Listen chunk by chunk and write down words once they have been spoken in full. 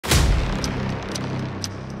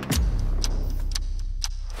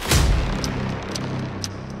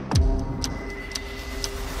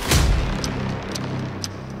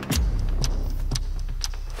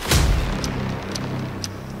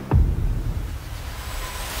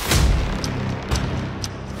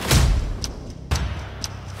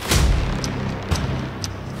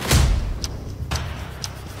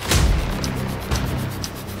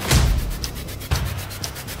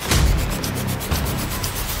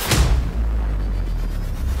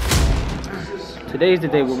Today's the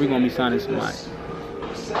day where we're gonna be signing somebody.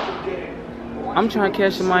 I'm trying to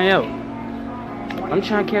cash somebody out. I'm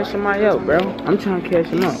trying to cash somebody out, bro. I'm trying to cash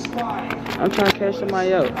him out. I'm trying to cash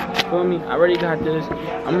somebody out. Feel me? I already got this.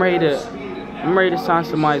 I'm ready to sign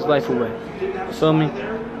somebody's life away. Feel me?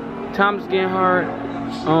 Time's getting hard.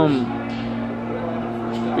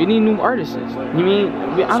 We need new artists. You mean?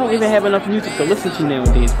 I don't even have enough music to listen to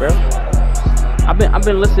nowadays, bro. I've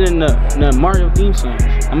been listening to Mario theme songs.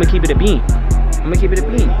 I'm gonna keep it a bean.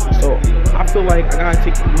 So I feel like I gotta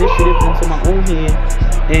take initiative into my own hand,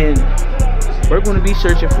 and we're gonna be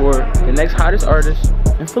searching for the next hottest artist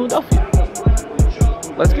in Philadelphia.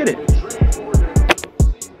 Let's get it.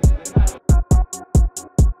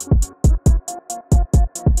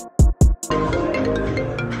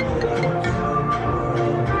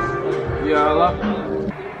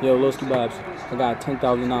 Yo, Lowski Bobs, I got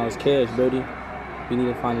 $10,000 cash, Brody. We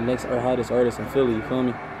need to find the next hottest artist in Philly, you feel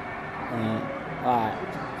me? And, alright.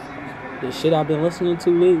 This shit I've been listening to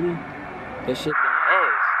lately, that shit been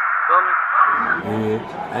ass, feel me?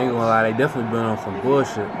 Yeah, I ain't gonna lie, they definitely been on some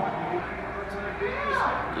bullshit.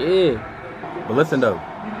 Yeah. But listen though,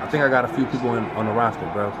 I think I got a few people on the roster,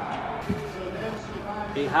 bro.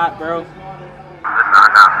 They hot, bro.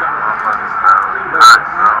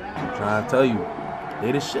 I'm trying to tell you,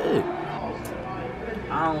 they the shit.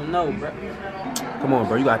 I don't know, bro. Come on,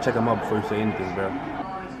 bro, you gotta check them out before you say anything, bro.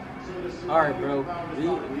 Alright, bro.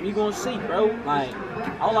 We gonna see, bro. Like,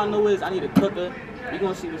 all I know is I need a cooker. We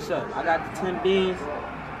gonna see what's up. I got the 10 beans.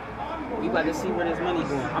 We about to see where this money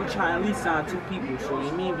going. I'm trying to at least sign 2 people. So, you know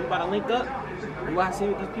what I mean? We about to link up. We about to see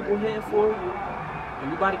what these people heading for.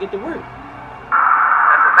 And we about to get to work.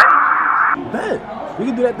 Bet. We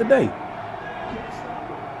can do that today.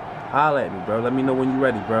 Holla at me, bro. Let me know when you're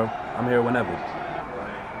ready, bro. I'm here whenever.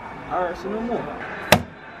 Alright, see no more.